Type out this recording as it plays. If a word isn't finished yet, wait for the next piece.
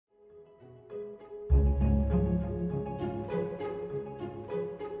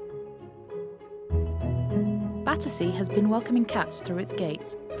Battersea has been welcoming cats through its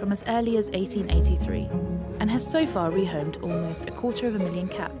gates from as early as 1883 and has so far rehomed almost 250,000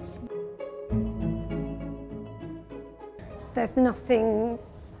 cats. There's nothing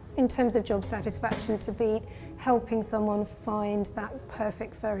in terms of job satisfaction to beat helping someone find that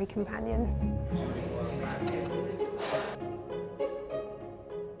perfect furry companion.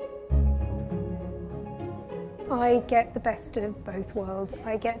 I get the best of both worlds.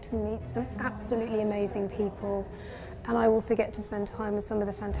 I get to meet some absolutely amazing people, and I also get to spend time with some of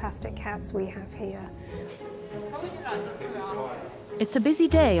the fantastic cats we have here. It's a busy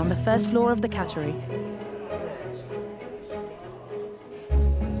day on the first floor of the cattery.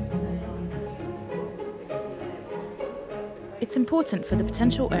 It's important for the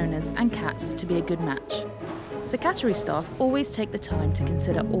potential owners and cats to be a good match, so cattery staff always take the time to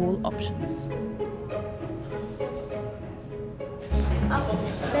consider all options.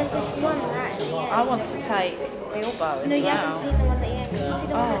 There's this one right at the end. I want to take Bilbo as well. No, you haven't seen the one at the end. Can you see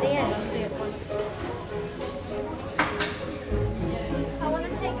the one at the end? I want to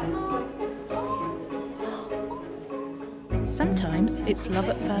take him on. Sometimes it's love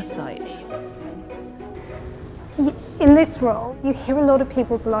at first sight. In this role, you hear a lot of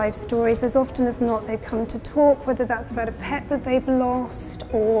people's life stories. As often as not, they've come to talk, whether that's about a pet that they've lost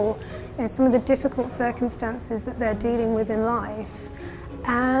or some of the difficult circumstances that they're dealing with in life.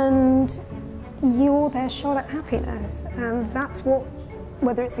 And you're their shot at happiness. And that's what,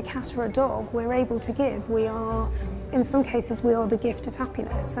 whether it's a cat or a dog, we're able to give. We are, in some cases, we are the gift of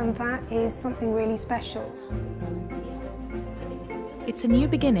happiness, and that is something really special. It's a new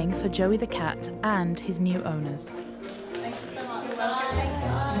beginning for Joey the cat and his new owners. Thank you so much.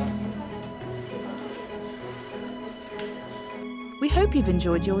 We hope you've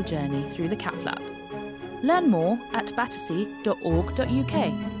enjoyed your journey through the cat flap. Learn more at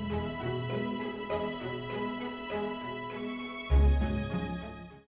battersea.org.uk.